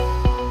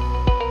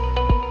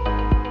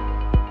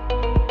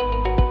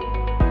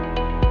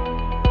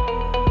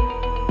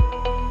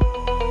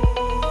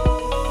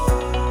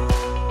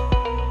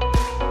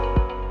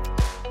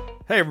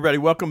Hey, everybody,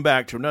 welcome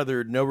back to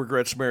another No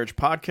Regrets Marriage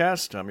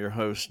podcast. I'm your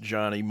host,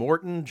 Johnny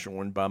Morton,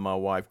 joined by my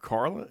wife,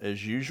 Carla,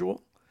 as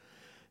usual.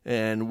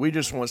 And we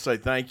just want to say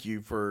thank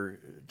you for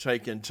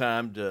taking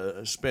time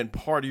to spend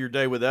part of your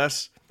day with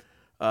us.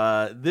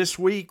 This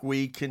week,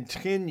 we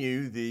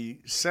continue the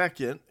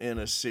second in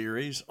a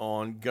series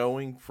on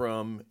going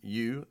from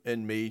you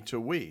and me to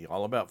we,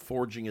 all about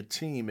forging a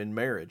team in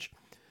marriage.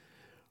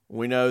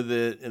 We know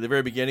that in the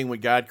very beginning, when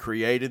God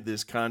created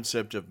this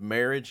concept of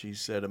marriage, he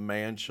said a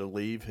man shall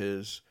leave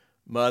his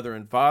mother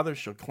and father,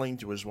 shall cling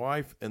to his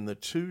wife, and the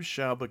two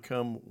shall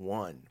become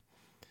one.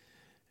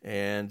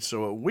 And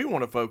so what we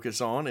want to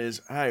focus on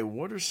is, hey,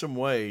 what are some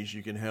ways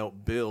you can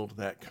help build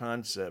that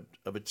concept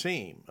of a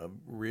team, of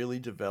really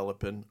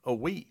developing a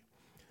we?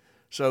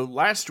 So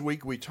last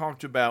week, we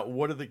talked about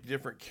what are the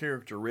different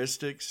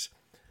characteristics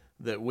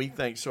that we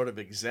think sort of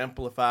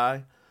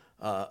exemplify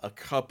a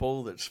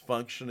couple that's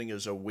functioning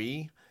as a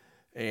we.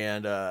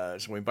 And so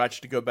we invite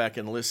you to go back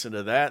and listen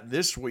to that.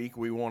 This week,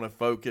 we want to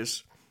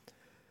focus,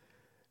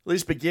 at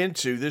least begin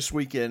to this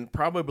weekend,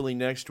 probably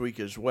next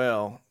week as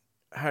well.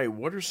 Hey,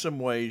 what are some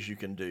ways you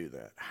can do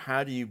that?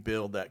 How do you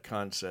build that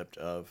concept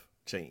of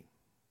team?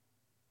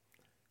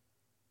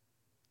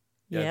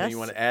 Yes. Anything you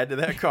want to add to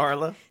that,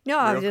 Carla? No,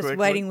 I was just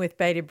waiting with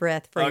bated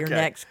breath for your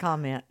next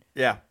comment.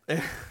 Yeah,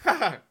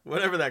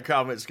 whatever that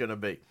comment's going to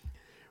be.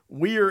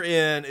 We are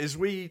in, as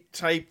we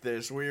tape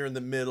this, we are in the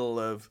middle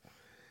of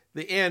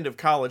the end of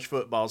college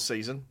football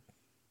season.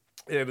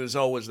 And as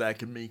always, that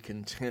can be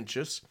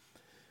contentious.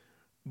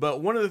 But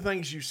one of the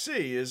things you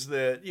see is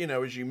that,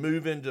 as you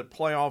move into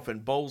playoff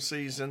and bowl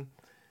season,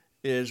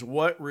 is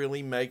what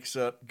really makes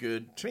up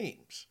good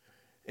teams.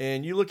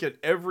 And you look at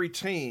every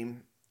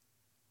team,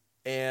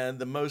 and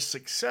the most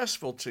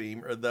successful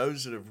team are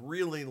those that have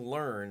really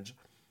learned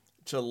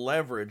to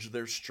leverage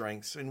their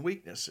strengths and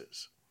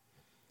weaknesses.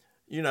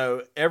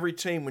 Every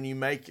team,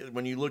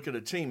 when you look at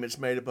a team, it's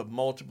made up of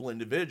multiple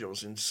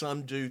individuals, and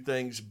some do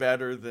things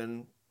better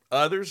than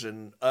others,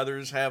 and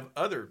others have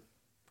other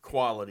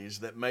qualities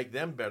that make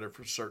them better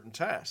for certain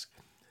tasks.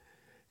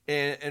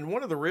 And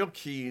one of the real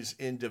keys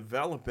in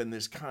developing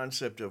this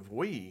concept of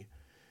we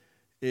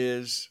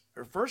is,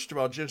 first of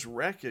all, just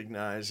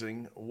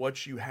recognizing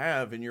what you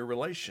have in your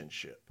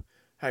relationship.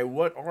 Hey,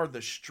 what are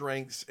the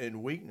strengths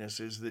and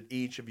weaknesses that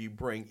each of you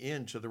bring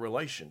into the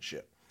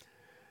relationship?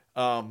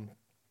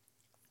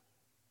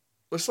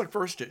 Let's look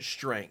first at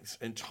strengths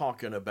and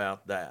talking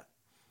about that.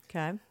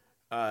 Okay.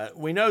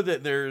 We know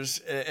that there's,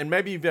 and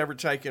maybe you've ever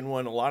taken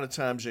one a lot of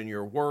times in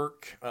your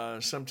work,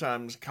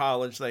 sometimes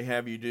college, they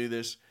have you do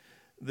this.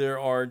 There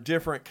are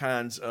different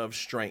kinds of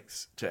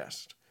strengths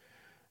tests.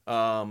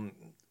 One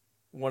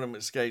of them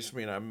escapes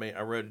me, and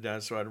I wrote it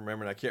down so I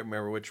remember, and I can't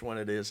remember which one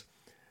it is.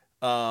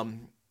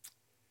 It's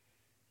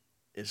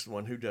the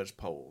one who does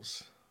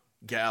polls.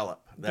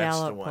 Gallup. That's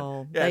Gallup the one.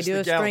 poll. Yeah, they do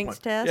a strengths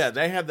test? Yeah,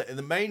 they have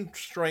the main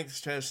strengths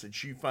test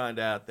that you find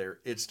out there,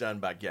 it's done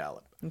by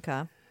Gallup.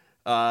 Okay.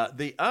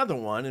 The other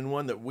one, and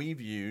one that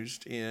we've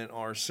used in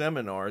our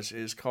seminars,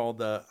 is called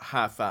the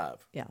high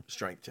five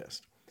strength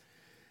test.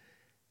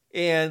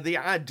 And the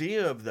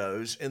idea of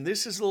those, and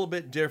this is a little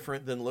bit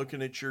different than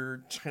looking at your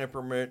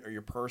temperament or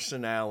your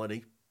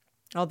personality.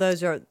 Oh,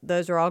 those are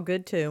all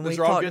good too. And we've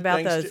talked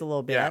about those a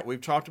little bit. Yeah, we've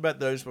talked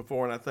about those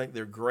before, and I think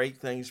they're great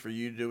things for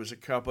you to do as a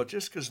couple,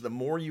 just because the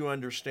more you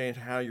understand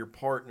how your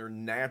partner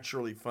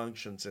naturally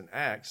functions and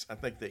acts, I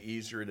think the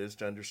easier it is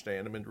to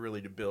understand them and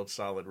really to build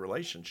solid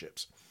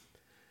relationships.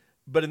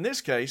 But in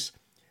this case,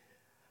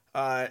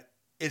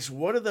 it's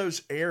what are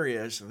those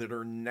areas that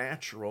are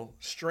natural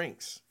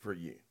strengths for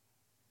you?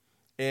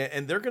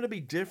 And they're going to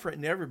be different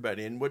in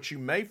everybody. And what you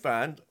may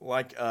find,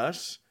 like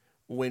us,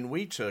 when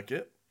we took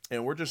it,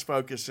 and we're just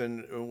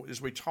focusing,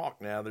 as we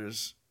talk now,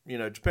 there's,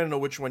 depending on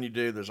which one you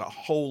do, there's a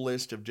whole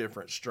list of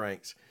different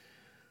strengths.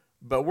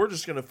 But we're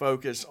just going to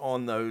focus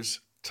on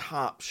those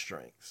top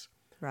strengths.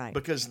 Right.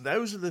 Because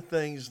those are the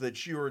things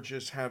that you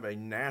just have a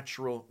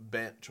natural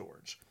bent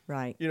towards.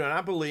 Right. And I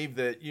believe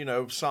that,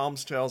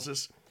 Psalms tells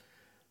us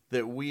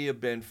that we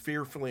have been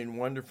fearfully and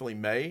wonderfully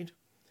made,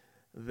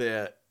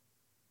 that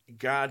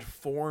God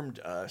formed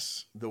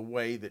us the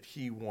way that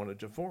he wanted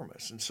to form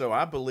us. And so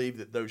I believe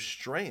that those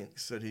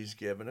strengths that he's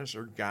given us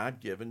are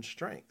God-given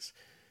strengths.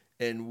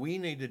 And we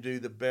need to do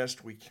the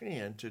best we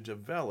can to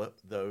develop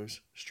those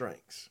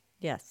strengths.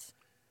 Yes.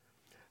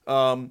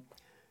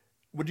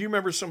 Would you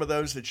remember some of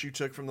those that you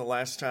took from the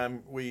last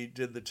time we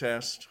did the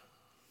test?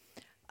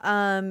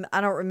 I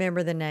don't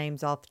remember the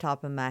names off the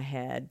top of my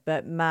head,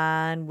 but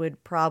mine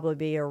would probably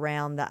be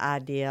around the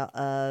idea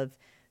of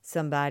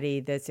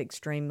somebody that's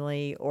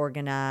extremely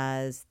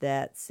organized,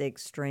 that's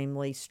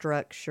extremely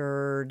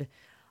structured,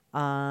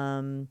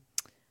 probably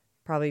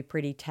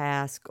pretty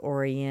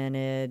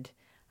task-oriented.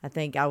 I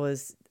think I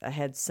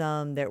had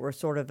some that were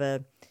sort of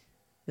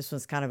this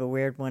one's kind of a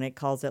weird one. It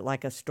calls it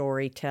like a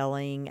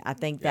storytelling. I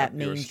think that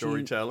means you're a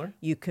storyteller.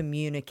 You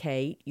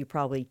communicate, you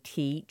probably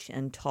teach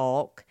and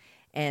talk,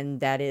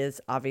 and that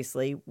is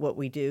obviously what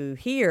we do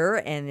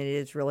here, and it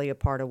is really a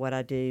part of what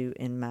I do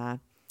in my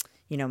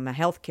my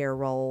healthcare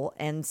role.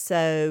 And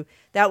so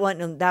that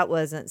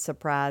wasn't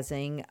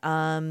surprising.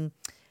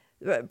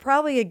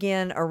 Probably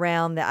again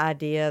around the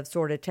idea of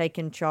sort of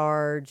taking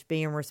charge,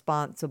 being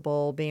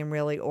responsible, being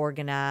really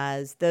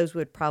organized. Those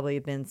would probably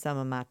have been some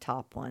of my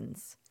top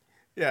ones.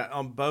 Yeah,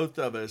 on both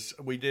of us,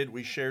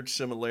 we shared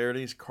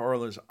similarities.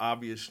 Carla's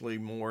obviously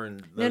more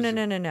in those.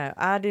 No.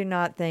 I do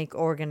not think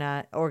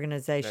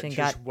organization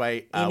got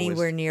wait,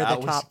 anywhere near the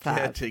top five.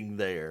 Getting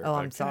there. Oh,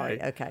 I'm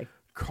sorry. Okay.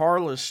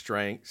 Carla's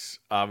strengths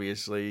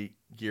obviously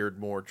geared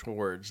more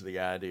towards the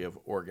idea of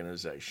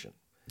organization.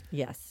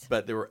 Yes.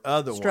 But there were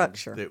other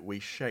Structure. ones that we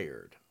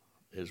shared,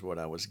 is what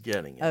I was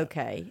getting at.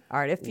 Okay. All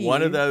right.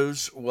 One of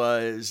those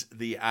was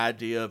the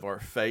idea of our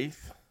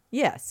faith.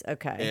 Yes.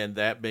 Okay. And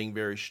that being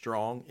very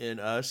strong in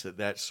us,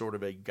 that's sort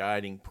of a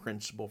guiding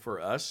principle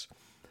for us.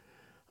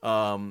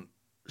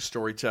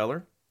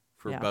 Storyteller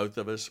for both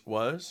of us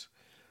was.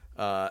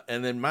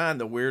 And then mine,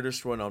 the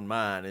weirdest one on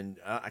mine, and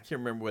I can't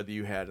remember whether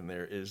you had in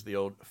there, is the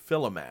old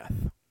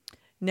philomath.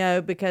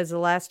 No, because the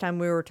last time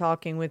we were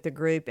talking with the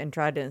group and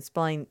tried to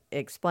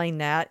explain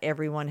that,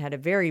 everyone had a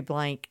very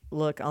blank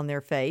look on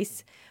their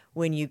face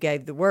when you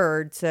gave the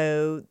word.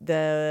 So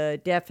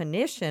the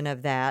definition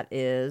of that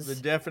is... The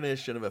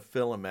definition of a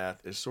philomath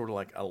is sort of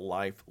like a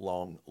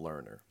lifelong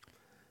learner.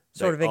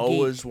 Sort of a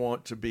always geek.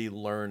 Want to be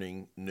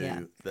learning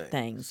new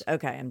things.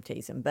 Okay, I'm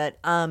teasing. But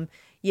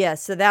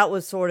so that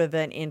was sort of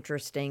an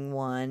interesting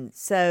one.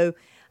 So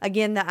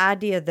again, the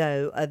idea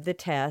though of the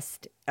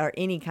test or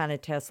any kind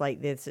of test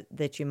like this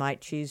that you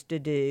might choose to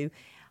do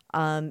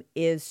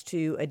is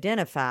to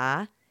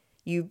identify.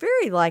 You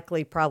very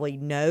likely probably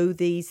know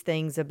these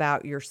things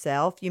about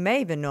yourself. You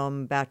may even know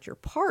them about your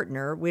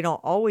partner. We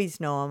don't always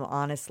know them,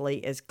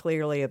 honestly, as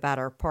clearly about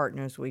our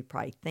partners we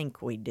probably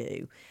think we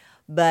do.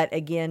 But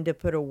again, to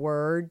put a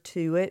word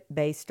to it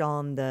based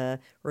on the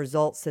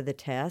results of the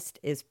test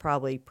is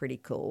probably pretty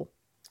cool.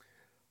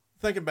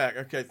 Think about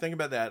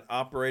that,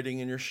 operating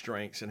in your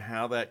strengths and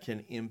how that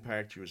can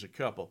impact you as a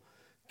couple.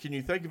 Can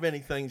you think of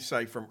anything,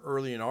 say, from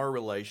early in our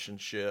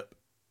relationship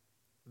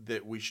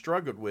that we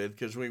struggled with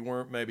because we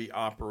weren't maybe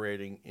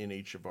operating in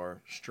each of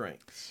our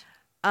strengths?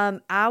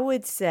 I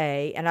would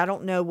say, and I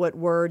don't know what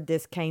word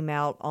this came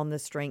out on the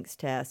strengths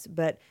test,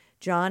 but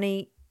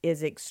Johnny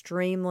is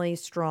extremely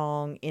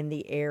strong in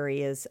the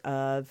areas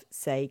of,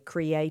 say,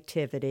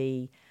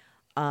 creativity,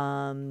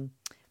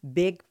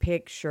 big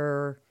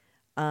picture,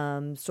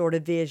 sort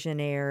of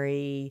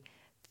visionary,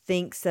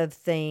 thinks of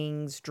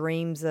things,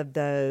 dreams of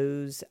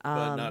those.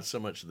 But not so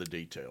much the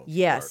details.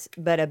 Yes,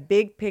 but a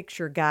big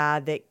picture guy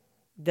that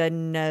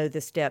doesn't know the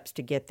steps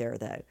to get there,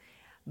 though.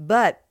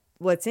 But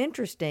what's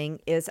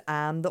interesting is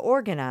I'm the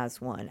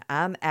organized one.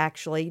 I'm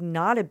actually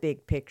not a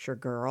big picture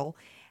girl.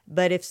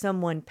 But if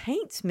someone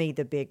paints me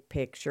the big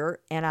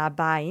picture and I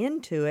buy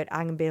into it,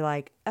 I can be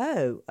like,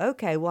 oh,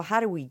 okay, well, how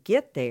do we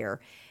get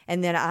there?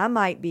 And then I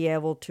might be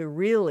able to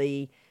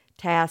really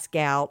task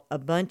out a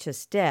bunch of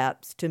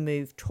steps to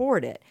move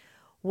toward it.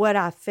 What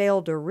I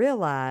failed to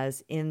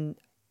realize in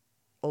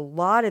a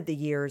lot of the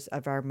years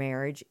of our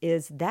marriage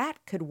is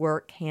that could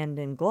work hand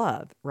in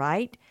glove,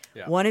 right?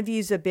 Yeah. One of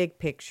you's a big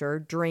picture,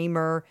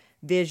 dreamer,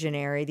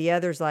 visionary. The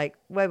other's like,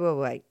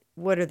 wait.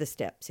 What are the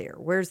steps here?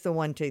 Where's the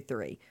 1, 2,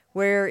 3?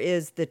 Where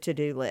is the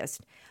to-do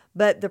list?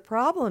 But the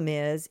problem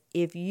is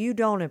if you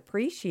don't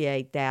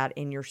appreciate that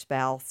in your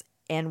spouse,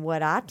 and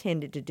what I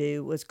tended to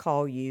do was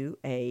call you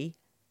a...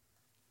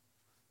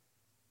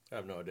 I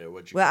have no idea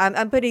what you... Well,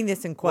 I'm putting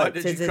this in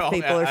quotes as if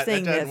people are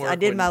seeing this. I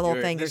did my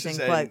little fingers in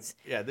quotes.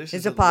 This is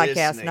is a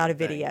podcast, not a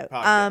video.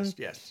 Podcast,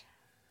 yes.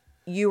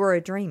 You were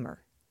a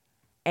dreamer,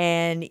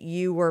 and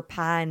you were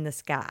pie in the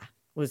sky.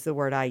 Was the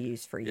word I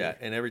used for you. Yeah,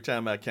 and every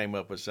time I came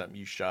up with something,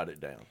 you shot it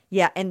down.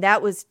 Yeah, and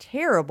that was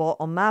terrible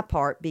on my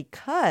part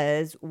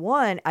because,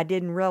 one, I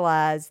didn't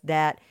realize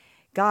that,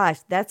 gosh,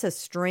 that's a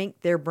strength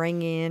they're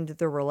bringing into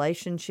the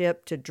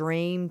relationship, to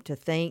dream, to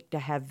think, to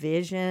have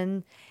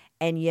vision,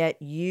 and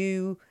yet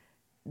you,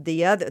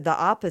 the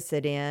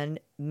opposite end,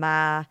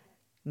 my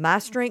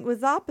strength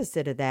was the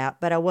opposite of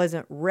that, but I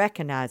wasn't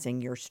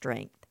recognizing your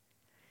strength.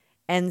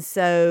 And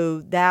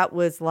so that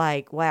was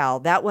like, wow,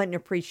 that wasn't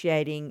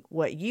appreciating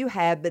what you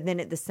had, but then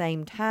at the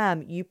same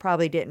time, you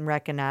probably didn't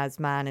recognize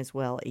mine as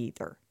well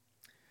either.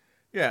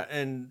 Yeah,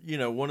 and,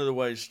 one of the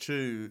ways,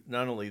 too,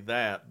 not only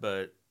that,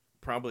 but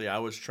probably I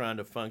was trying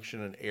to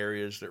function in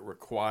areas that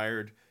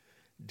required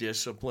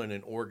discipline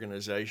and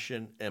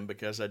organization, and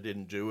because I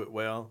didn't do it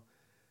well,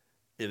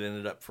 it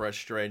ended up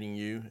frustrating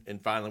you. And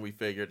finally we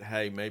figured,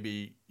 hey,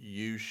 maybe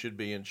you should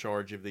be in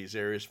charge of these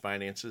areas,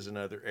 finances and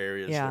other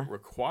areas that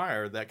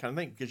require that kind of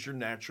thing, because you're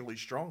naturally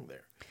strong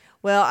there.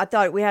 Well, I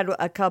thought we had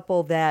a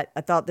couple that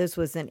I thought this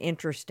was an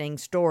interesting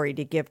story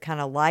to give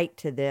kind of light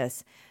to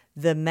this.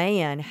 The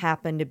man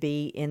happened to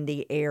be in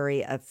the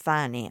area of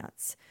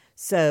finance.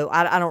 So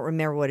I don't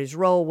remember what his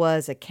role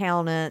was,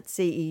 accountant,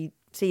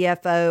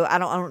 CFO. I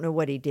don't know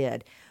what he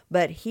did.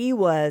 But he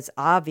was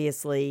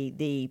obviously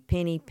the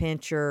penny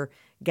pincher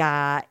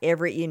guy.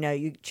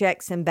 You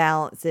checks and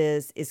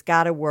balances. It's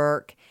got to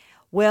work.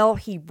 Well,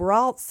 he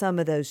brought some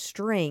of those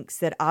strengths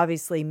that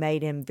obviously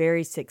made him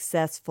very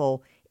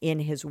successful in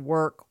his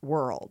work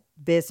world,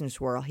 business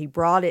world. He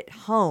brought it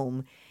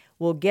home.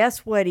 Well, guess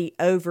what?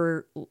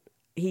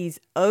 He's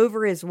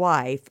over his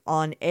wife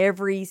on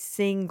every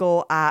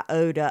single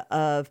iota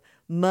of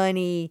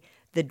money,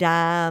 the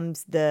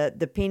dimes,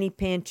 the penny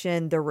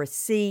pension, the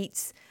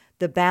receipts,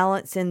 the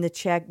balance in the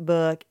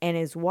checkbook, and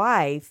his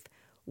wife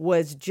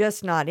was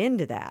just not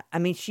into that. I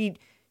mean,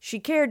 she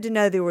cared to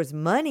know there was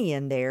money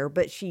in there,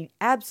 but she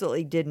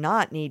absolutely did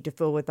not need to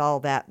fool with all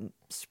that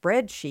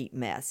spreadsheet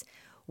mess.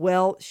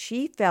 Well,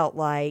 she felt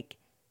like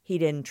he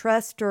didn't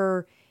trust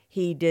her.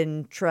 He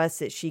didn't trust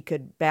that she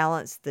could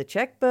balance the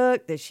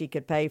checkbook, that she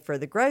could pay for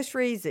the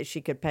groceries, that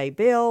she could pay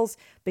bills,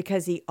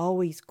 because he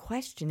always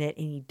questioned it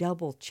and he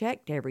double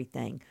checked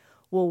everything.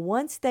 Well,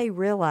 once they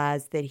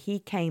realized that he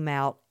came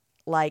out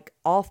like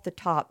off the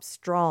top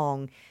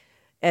strong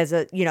as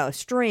a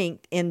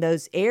strength in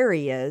those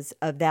areas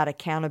of that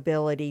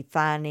accountability,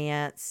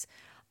 finance,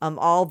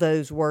 all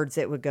those words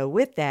that would go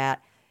with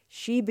that,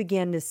 she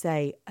began to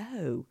say,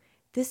 oh,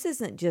 this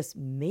isn't just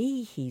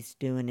me he's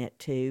doing it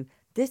to.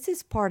 This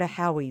is part of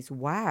how he's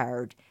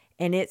wired,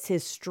 and it's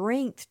his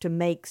strength to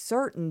make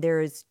certain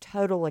there is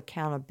total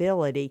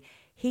accountability.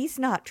 He's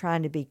not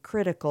trying to be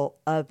critical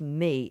of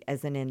me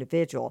as an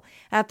individual.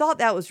 And I thought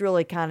that was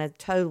really kind of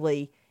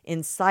totally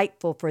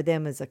insightful for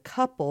them as a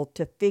couple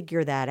to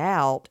figure that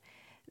out,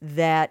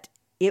 that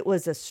it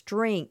was a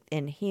strength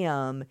in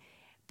him,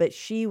 but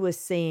she was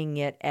seeing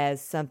it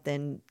as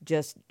something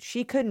just,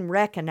 she couldn't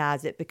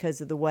recognize it because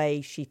of the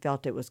way she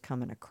felt it was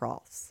coming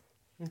across.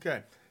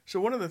 Okay. So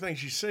one of the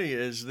things you see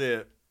is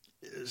that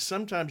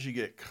sometimes you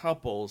get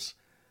couples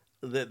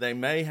that they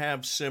may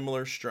have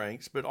similar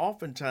strengths, but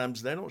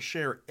oftentimes they don't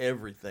share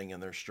everything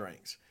in their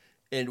strengths.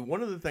 And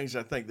one of the things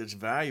I think that's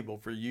valuable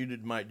for you to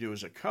might do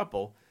as a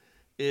couple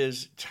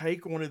is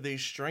take one of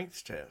these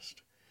strengths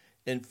tests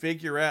and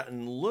figure out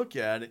and look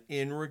at it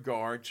in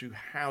regard to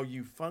how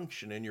you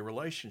function in your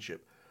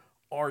relationship.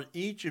 Are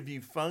each of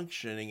you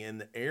functioning in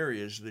the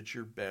areas that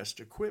you're best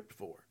equipped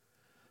for?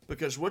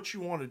 Because what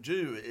you want to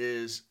do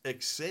is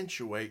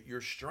accentuate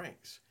your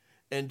strengths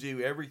and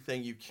do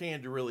everything you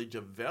can to really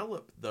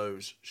develop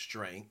those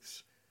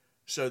strengths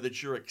so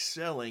that you're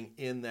excelling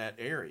in that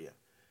area.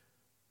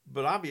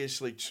 But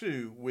obviously,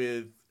 too,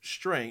 with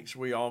strengths,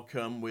 we all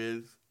come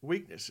with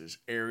weaknesses,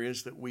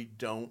 areas that we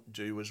don't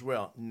do as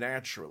well,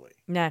 naturally.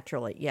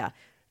 Naturally, yeah.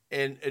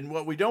 And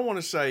what we don't want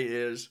to say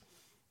is,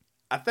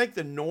 I think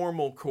the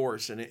normal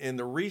course, and in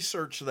the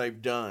research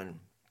they've done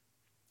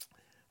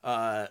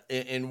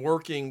in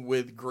working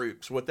with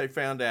groups, what they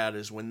found out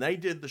is when they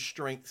did the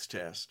strengths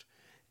test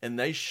and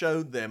they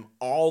showed them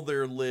all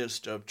their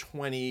list of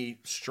 20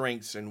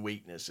 strengths and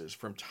weaknesses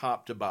from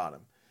top to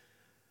bottom,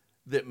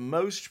 that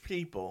most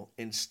people,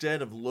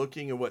 instead of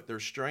looking at what their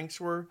strengths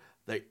were,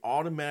 they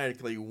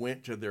automatically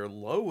went to their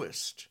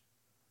lowest,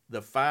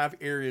 the 5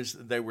 areas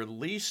that they were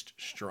least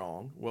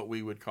strong, what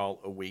we would call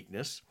a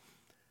weakness,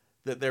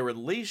 that they were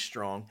least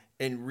strong,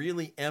 and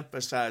really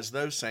emphasized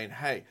those, saying,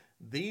 hey,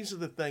 these are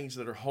the things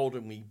that are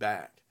holding me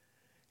back.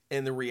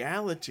 And the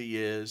reality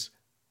is,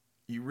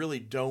 you really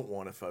don't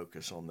want to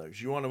focus on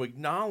those. You want to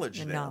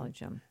acknowledge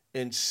them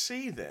and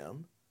see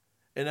them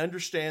and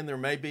understand there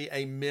may be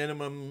a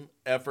minimum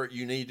effort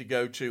you need to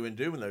go to in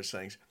doing those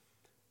things.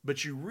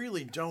 But you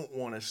really don't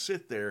want to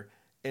sit there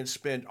and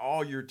spend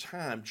all your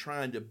time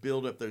trying to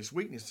build up those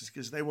weaknesses,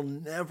 because they will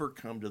never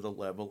come to the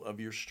level of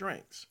your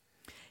strengths.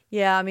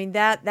 Yeah, I mean,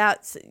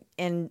 that's,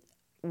 and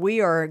we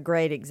are a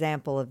great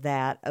example of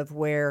that, of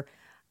where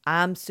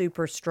I'm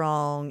super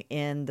strong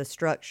in the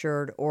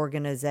structured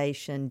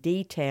organization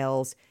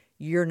details.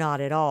 You're not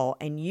at all.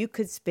 And you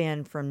could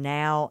spend from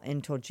now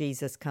until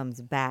Jesus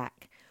comes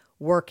back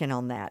working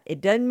on that.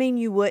 It doesn't mean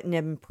you wouldn't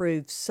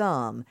improve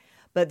some,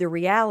 but the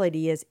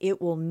reality is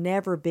it will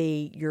never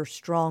be your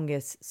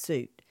strongest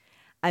suit.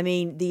 I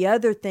mean, the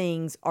other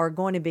things are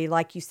going to be,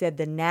 like you said,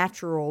 the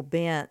natural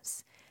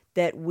bents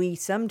that we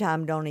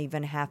sometimes don't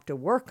even have to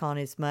work on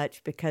as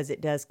much because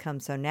it does come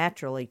so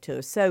naturally to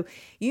us. So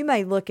you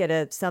may look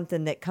at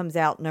something that comes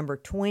out number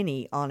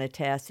 20 on a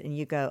test and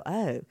you go,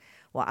 oh,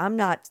 well, I'm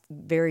not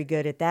very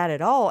good at that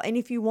at all. And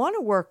if you want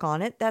to work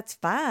on it, that's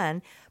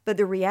fine. But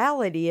the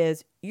reality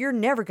is you're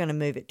never going to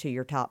move it to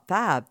your top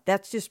 5.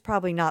 That's just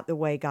probably not the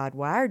way God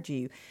wired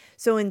you.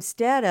 So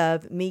instead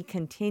of me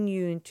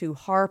continuing to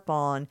harp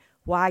on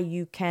why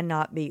you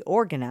cannot be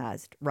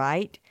organized,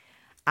 right?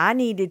 I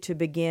needed to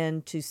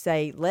begin to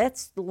say,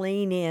 let's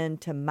lean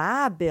into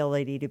my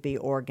ability to be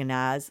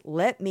organized.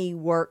 Let me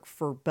work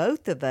for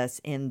both of us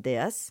in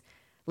this.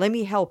 Let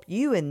me help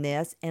you in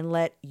this, and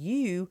let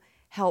you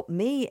help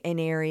me in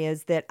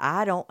areas that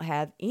I don't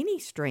have any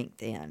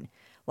strength in,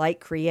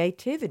 like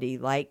creativity,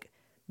 like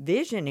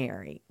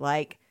visionary,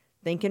 like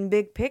thinking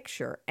big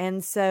picture.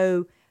 And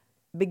so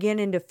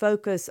beginning to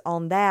focus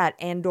on that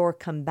and or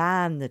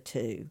combine the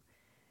two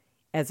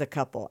as a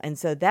couple. And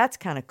so that's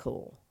kind of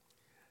cool.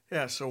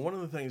 Yeah, so one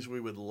of the things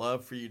we would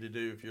love for you to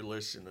do if you're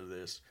listening to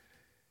this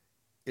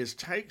is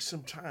take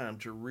some time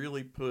to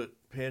really put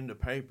pen to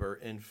paper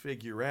and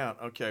figure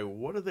out, okay,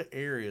 what are the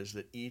areas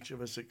that each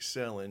of us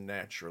excel in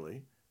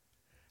naturally?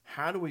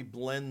 How do we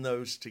blend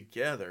those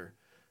together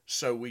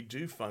so we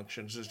do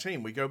function as a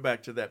team? We go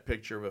back to that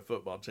picture of a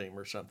football team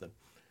or something.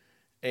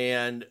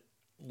 And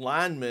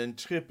linemen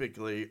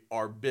typically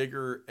are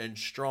bigger and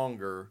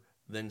stronger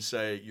than,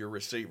 say, your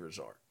receivers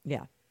are.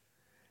 Yeah.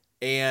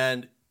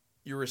 And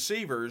your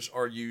receivers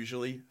are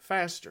usually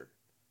faster.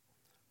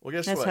 Well,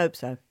 guess what? Let's hope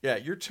so. Yeah,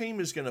 your team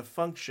is going to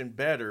function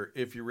better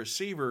if your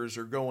receivers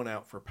are going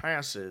out for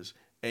passes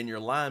and your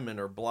linemen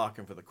are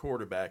blocking for the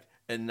quarterback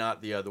and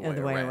not the other way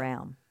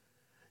around.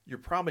 You're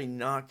probably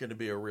not going to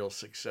be a real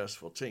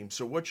successful team.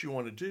 So what you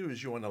want to do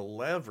is you want to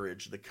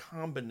leverage the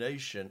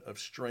combination of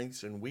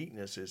strengths and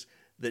weaknesses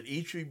that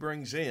each of you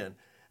brings in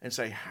and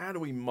say, how do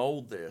we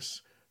mold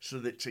this so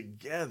that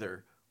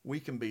together we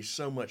can be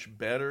so much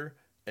better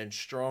and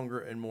stronger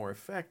and more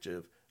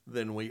effective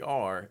than we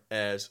are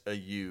as a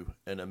you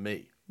and a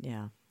me.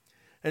 Yeah.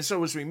 And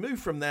so as we move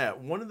from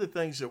that, one of the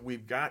things that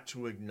we've got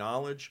to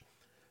acknowledge,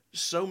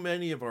 so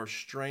many of our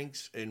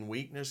strengths and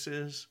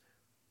weaknesses,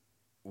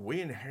 we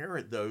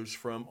inherit those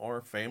from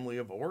our family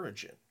of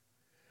origin.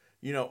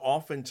 You know,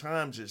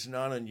 oftentimes it's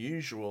not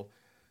unusual.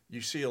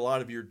 You see a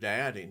lot of your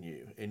dad in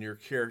you, in your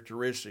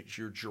characteristics,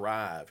 your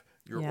drive,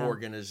 your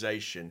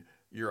organization,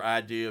 your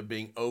idea of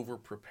being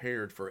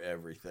over-prepared for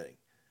everything.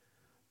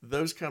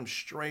 Those come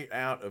straight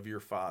out of your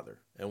father,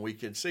 and we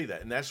can see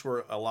that. And that's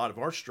where a lot of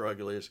our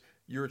struggle is.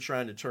 You're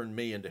trying to turn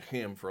me into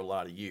him for a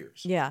lot of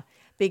years. Yeah,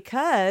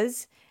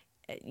 because,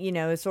 you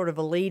know, sort of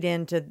a lead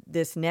into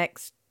this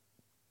next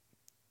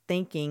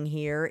thinking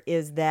here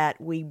is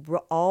that we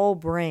all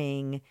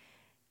bring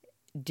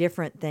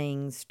different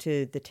things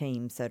to the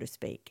team, so to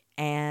speak.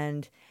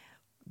 And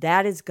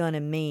that is going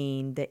to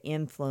mean the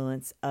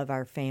influence of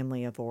our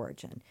family of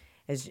origin.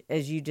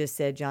 As you just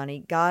said,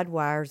 Johnny, God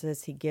wires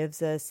us, he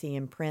gives us, he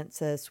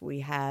imprints us. We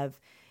have,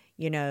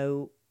 you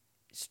know,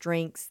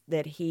 strengths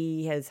that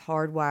he has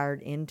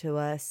hardwired into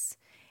us.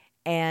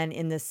 And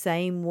in the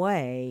same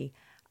way,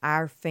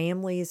 our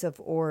families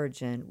of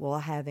origin will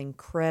have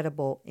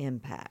incredible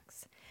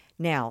impacts.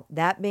 Now,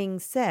 that being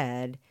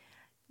said,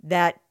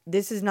 that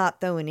this is not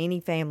throwing any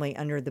family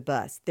under the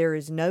bus. There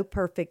is no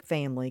perfect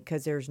family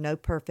because there's no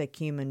perfect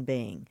human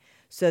being.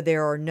 So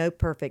there are no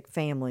perfect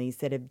families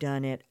that have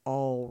done it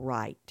all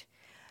right.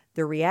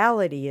 The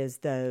reality is,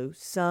 though,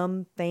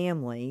 some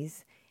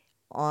families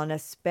on a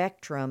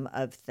spectrum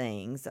of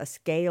things, a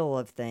scale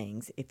of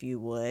things, if you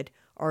would,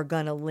 are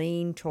going to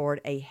lean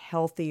toward a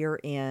healthier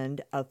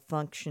end of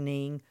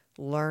functioning,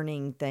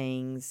 learning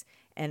things,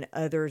 and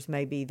others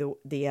may be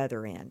the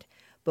other end.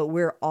 But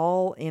we're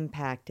all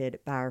impacted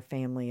by our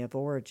family of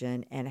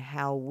origin and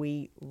how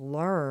we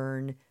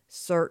learn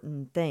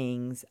certain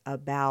things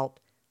about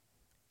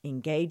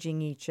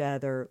engaging each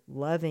other,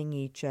 loving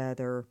each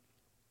other,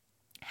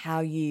 how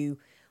you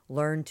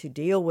learn to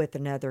deal with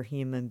another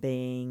human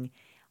being,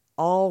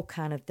 all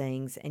kind of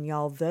things. And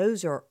y'all,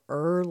 those are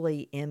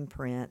early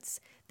imprints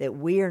that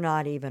we are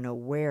not even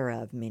aware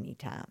of many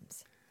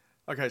times.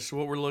 Okay, so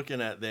what we're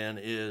looking at then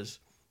is,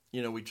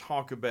 you know, we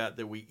talk about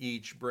that we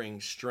each bring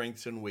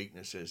strengths and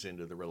weaknesses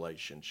into the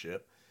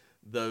relationship,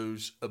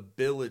 those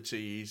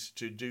abilities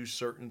to do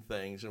certain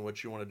things, and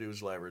what you want to do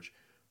is leverage.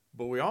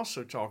 But we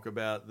also talk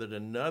about that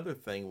another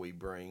thing we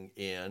bring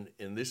in,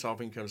 and this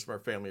often comes from our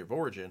family of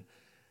origin,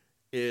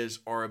 is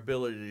our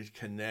ability to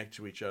connect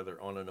to each other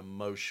on an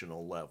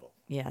emotional level.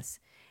 Yes.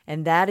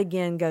 And that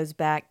again goes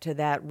back to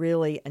that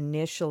really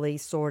initially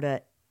sort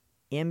of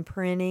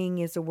imprinting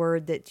is a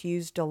word that's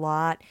used a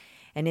lot.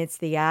 And it's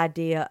the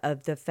idea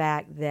of the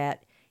fact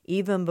that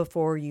even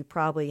before you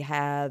probably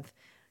have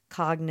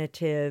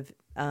cognitive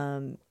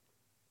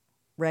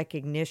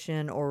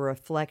recognition or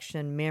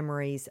reflection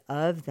memories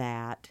of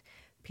that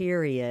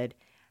period,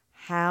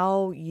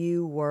 how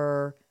you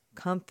were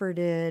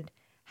comforted,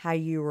 how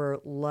you were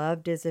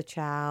loved as a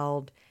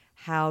child,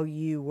 how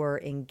you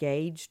were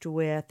engaged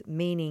with,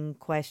 meaning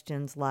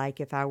questions like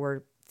if I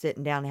were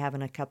sitting down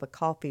having a cup of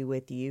coffee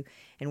with you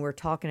and we're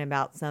talking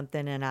about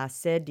something and I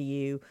said to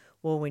you,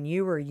 well, when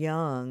you were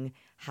young,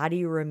 how do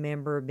you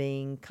remember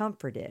being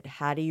comforted?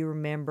 How do you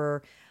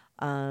remember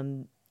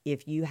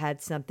if you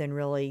had something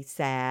really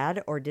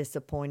sad or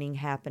disappointing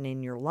happen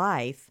in your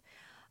life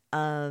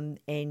and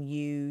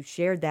you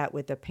shared that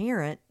with a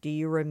parent, do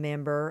you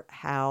remember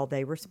how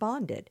they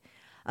responded?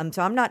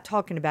 So I'm not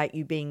talking about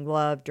you being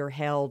loved or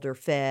held or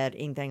fed,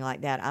 anything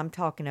like that. I'm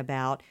talking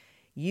about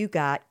you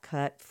got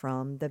cut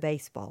from the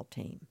baseball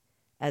team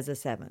as a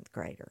 7th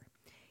grader.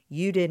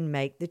 You didn't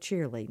make the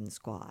cheerleading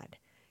squad.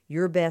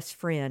 Your best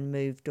friend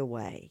moved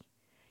away.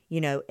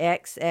 You know,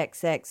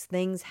 XXX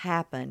things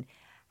happen.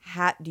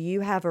 Do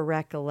you have a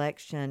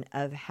recollection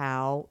of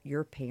how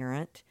your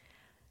parent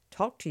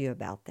talked to you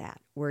about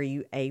that? Were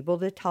you able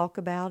to talk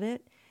about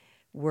it?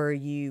 Were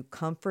you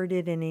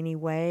comforted in any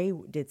way?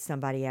 Did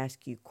somebody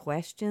ask you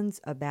questions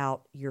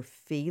about your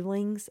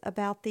feelings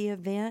about the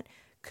event?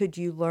 Could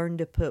you learn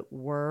to put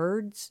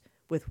words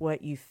with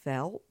what you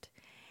felt?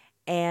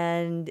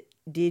 And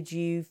did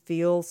you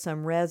feel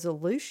some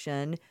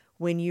resolution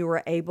when you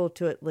were able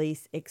to at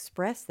least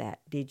express that?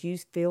 Did you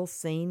feel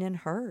seen and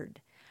heard?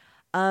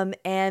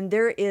 And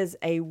there is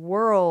a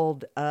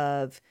world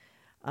of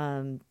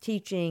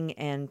teaching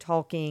and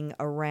talking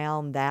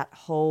around that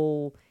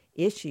whole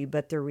issue.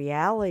 But the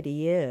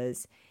reality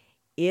is,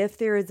 if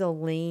there is a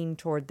lean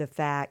toward the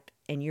fact,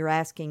 and you're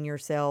asking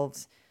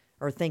yourselves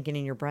or thinking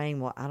in your brain,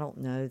 well, I don't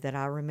know that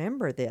I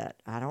remember that.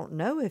 I don't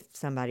know if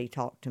somebody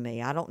talked to me.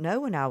 I don't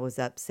know when I was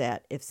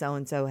upset, if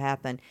so-and-so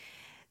happened.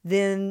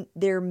 Then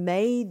there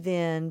may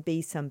then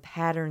be some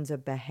patterns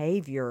of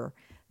behavior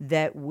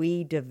that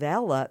we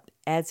develop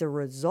as a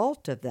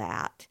result of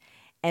that.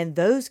 And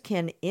those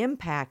can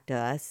impact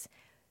us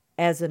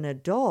as an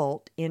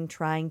adult in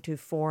trying to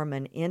form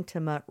an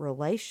intimate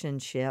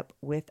relationship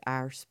with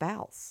our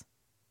spouse.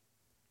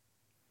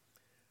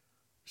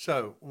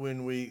 So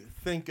when we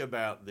think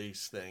about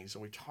these things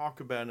and we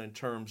talk about it in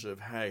terms of,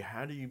 hey,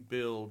 how do you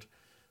build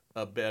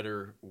a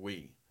better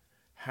we?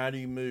 How do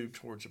you move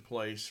towards a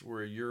place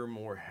where you're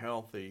more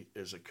healthy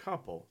as a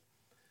couple?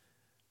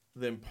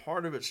 Then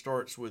part of it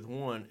starts with,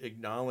 one,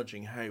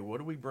 acknowledging, hey, what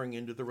do we bring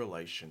into the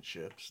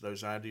relationships,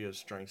 those ideas,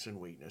 strengths, and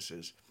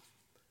weaknesses?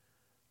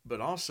 But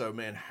also,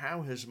 man,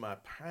 how has my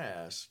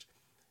past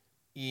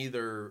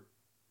either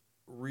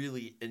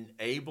really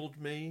enabled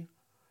me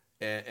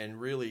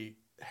and really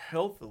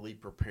healthily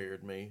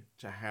prepared me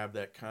to have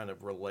that kind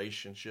of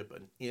relationship,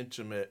 an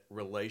intimate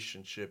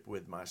relationship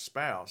with my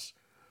spouse?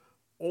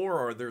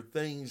 Or are there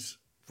things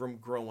from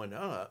growing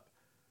up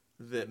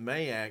that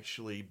may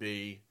actually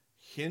be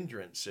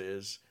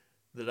hindrances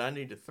that I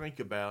need to think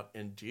about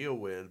and deal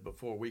with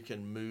before we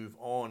can move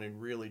on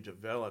and really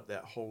develop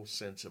that whole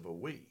sense of a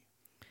we?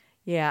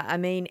 Yeah, I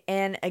mean,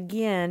 and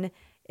again,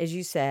 as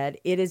you said,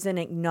 it is an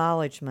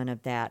acknowledgement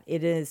of that.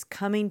 It is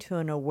coming to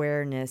an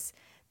awareness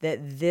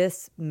that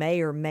this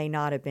may or may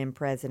not have been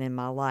present in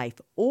my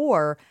life,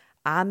 or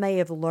I may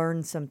have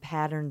learned some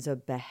patterns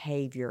of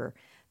behavior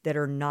that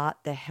are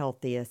not the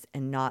healthiest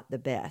and not the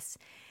best.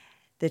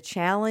 The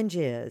challenge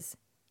is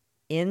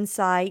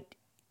insight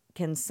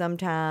can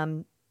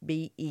sometimes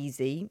be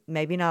easy,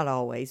 maybe not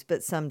always,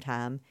 but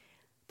sometimes,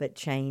 but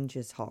change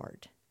is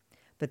hard.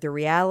 But the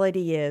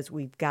reality is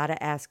we've got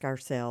to ask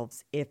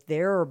ourselves if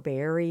there are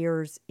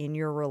barriers in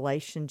your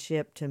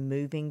relationship to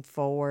moving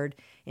forward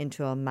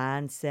into a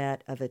mindset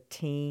of a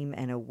team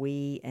and a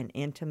we and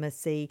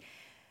intimacy,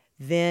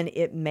 then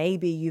it may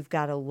be you've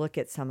got to look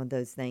at some of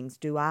those things.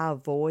 Do I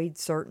avoid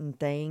certain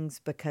things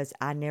because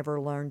I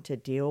never learned to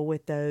deal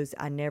with those?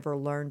 I never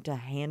learned to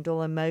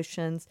handle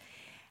emotions?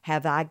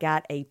 Have I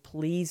got a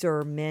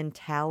pleaser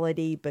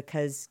mentality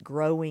because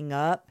growing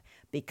up,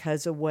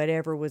 because of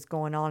whatever was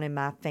going on in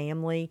my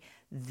family,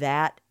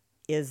 that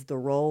is the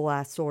role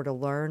I sort of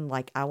learned.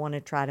 Like I want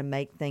to try to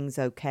make things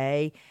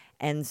okay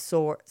and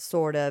sort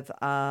of,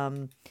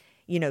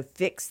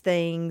 fix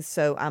things.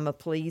 So I'm a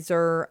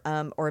pleaser.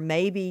 Or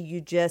maybe you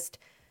just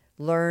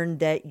learn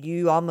that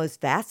you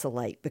almost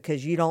vacillate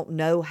because you don't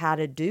know how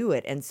to do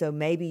it. And so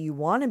maybe you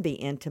want to be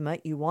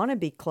intimate, you want to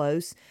be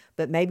close,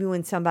 but maybe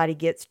when somebody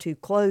gets too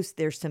close,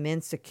 there's some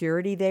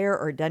insecurity there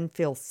or it doesn't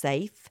feel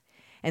safe.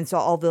 And so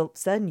all of a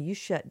sudden you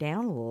shut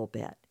down a little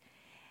bit.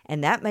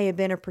 And that may have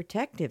been a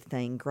protective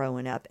thing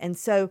growing up. And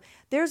so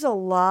there's a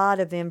lot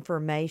of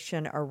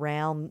information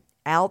around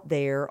out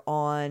there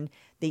on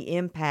the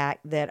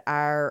impact that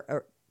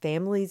our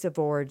families of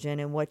origin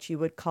and what you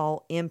would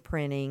call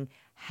imprinting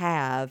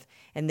have,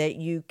 and that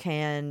you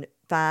can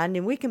find,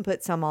 and we can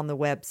put some on the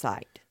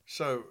website.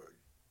 So,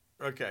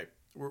 okay,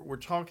 we're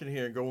talking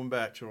here, going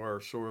back to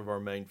our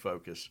main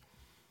focus.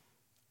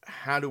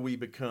 How do we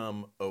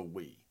become a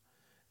we?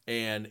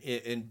 And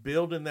in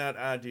building that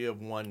idea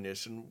of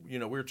oneness, and we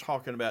were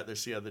talking about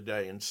this the other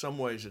day, in some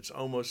ways it's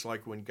almost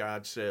like when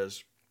God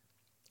says,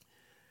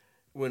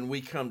 when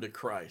we come to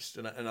Christ,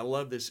 and I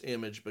love this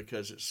image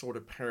because it sort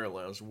of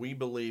parallels, we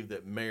believe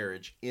that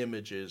marriage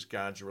images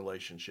God's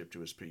relationship to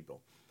his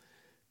people.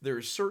 There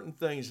are certain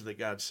things that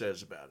God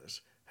says about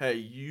us. Hey,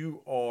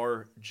 you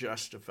are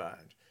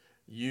justified.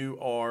 You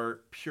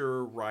are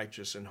pure,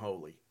 righteous, and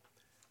holy.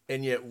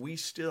 And yet we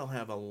still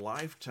have a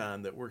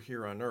lifetime that we're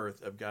here on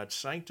earth of God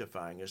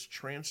sanctifying us,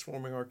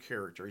 transforming our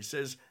character. He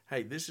says,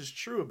 hey, this is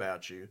true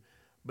about you,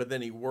 but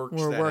then he works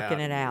that out. We're working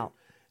it out.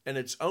 And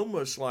it's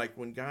almost like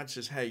when God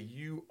says, hey,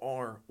 you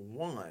are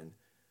one,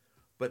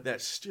 but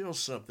that's still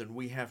something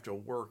we have to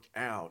work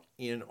out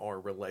in our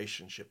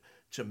relationship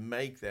to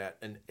make that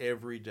an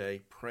everyday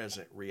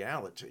present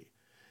reality.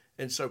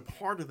 And so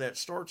part of that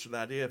starts with the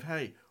idea of,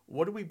 hey,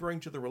 what do we bring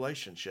to the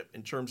relationship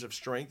in terms of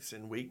strengths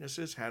and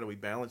weaknesses? How do we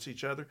balance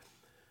each other?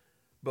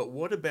 But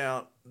what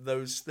about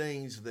those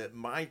things that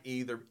might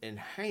either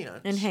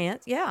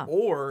enhance, yeah,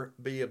 or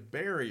be a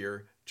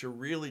barrier to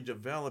really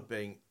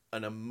developing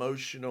an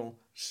emotional,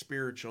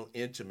 spiritual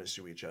intimacy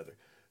with each other?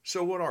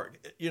 So what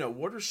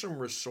are some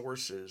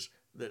resources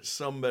that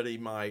somebody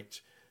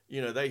might,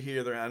 they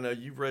hear there? I know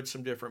you've read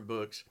some different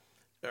books.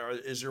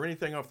 Is there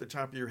anything off the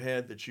top of your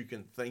head that you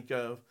can think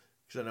of?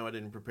 Because I know I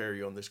didn't prepare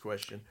you on this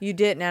question. You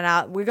didn't,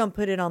 and we're going to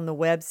put it on the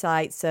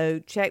website, so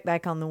check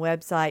back on the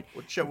website.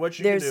 What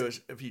you can do is,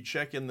 if you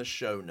check in the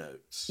show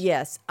notes.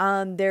 Yes,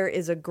 there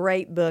is a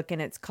great book,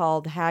 and it's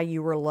called How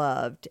You Were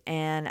Loved,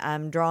 and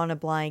I'm drawing a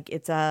blank.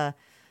 It's a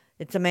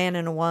man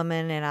and a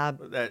woman, and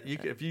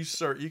If you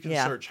search, you can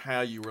search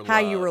How You Were Loved. How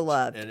You Were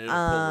Loved, and it'll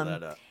pull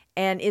that up.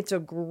 And it's a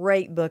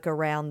great book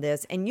around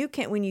this. And you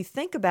can, when you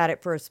think about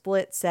it for a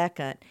split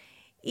second,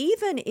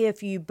 even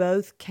if you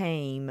both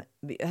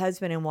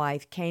husband and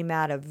wife, came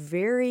out of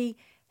very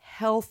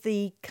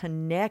healthy,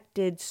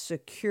 connected,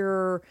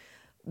 secure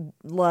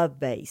love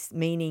base,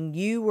 meaning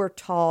you were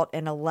taught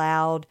and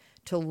allowed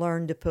to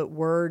learn to put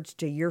words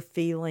to your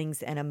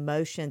feelings and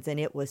emotions, and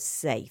it was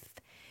safe.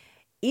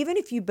 Even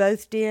if you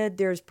both did,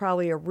 there's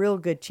probably a real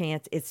good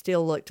chance it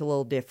still looked a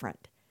little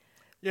different.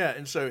 Yeah,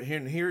 and so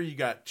here you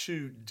got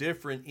two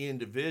different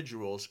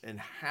individuals, and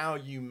how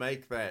you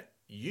make that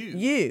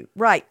you.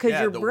 Right, because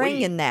you're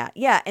bringing that.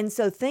 Yeah, and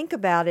so think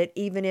about it,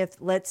 even if,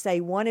 let's say,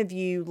 one of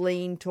you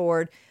leaned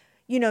toward,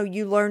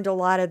 you learned a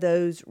lot of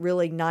those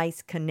really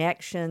nice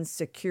connections,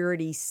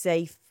 security,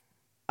 safe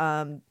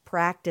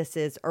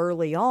practices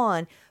early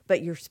on,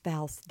 but your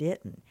spouse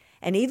didn't.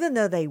 And even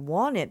though they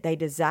want it, they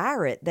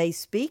desire it, they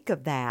speak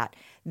of that,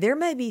 there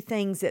may be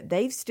things that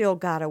they've still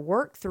got to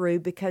work through,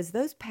 because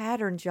those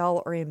patterns,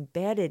 y'all, are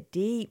embedded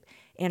deep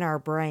in our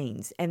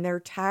brains, and they're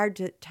tied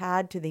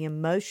to the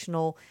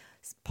emotional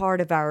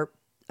part of our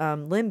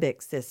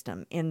limbic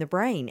system in the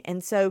brain.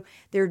 And so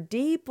they're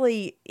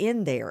deeply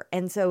in there.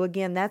 And so,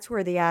 again, that's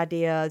where the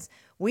idea is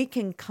we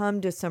can come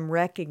to some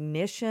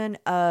recognition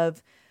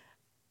of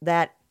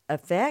that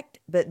effect,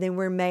 but then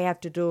we may have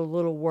to do a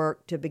little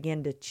work to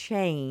begin to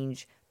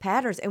change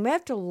patterns. And we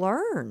have to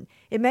learn.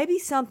 It may be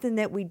something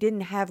that we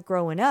didn't have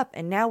growing up,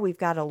 and now we've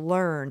got to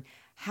learn,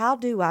 how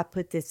do I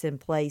put this in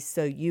place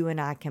so you and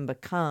I can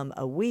become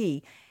a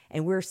we,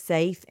 and we're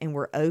safe and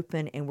we're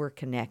open and we're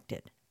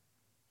connected.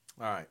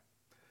 All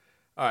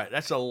right.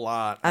 That's a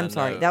lot. I'm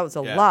sorry. That was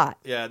a lot.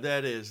 Yeah,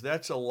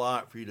 that's a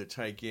lot for you to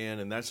take in.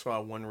 And that's why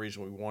one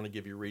reason we want to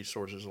give you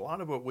resources. A lot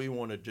of what we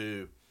want to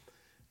do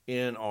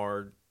in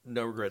our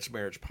No Regrets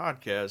Marriage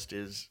podcast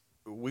is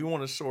we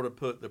want to sort of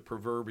put the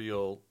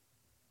proverbial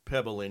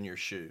pebble in your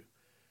shoe.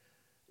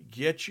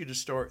 Get you to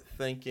start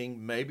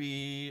thinking,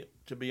 maybe,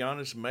 to be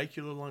honest, make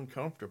you a little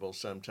uncomfortable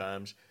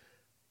sometimes.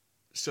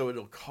 So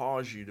it'll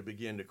cause you to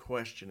begin to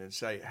question and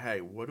say,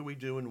 hey, what are we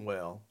doing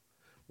well?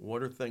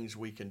 What are things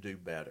we can do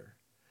better?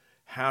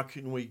 How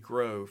can we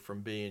grow from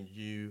being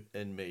you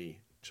and me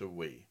to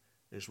we,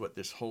 is what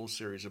this whole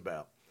series is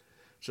about.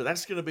 So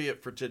that's going to be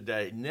it for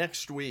today.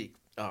 Next week,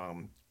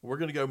 we're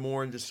going to go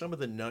more into some of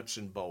the nuts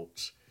and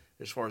bolts,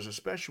 as far as,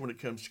 especially when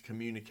it comes to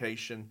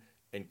communication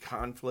and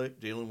conflict,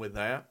 dealing with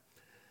that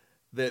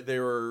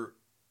there are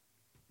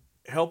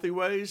healthy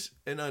ways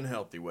and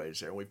unhealthy ways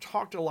there. We've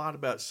talked a lot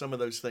about some of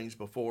those things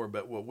before,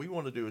 but what we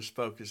want to do is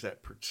focus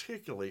that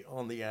particularly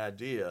on the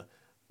idea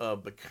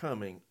of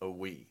becoming a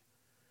we.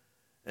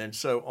 And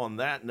so on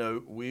that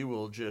note, we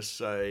will just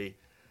say,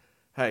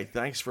 hey,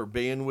 thanks for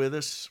being with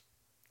us.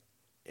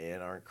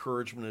 And our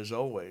encouragement, as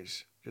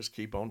always, just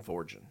keep on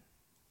forging.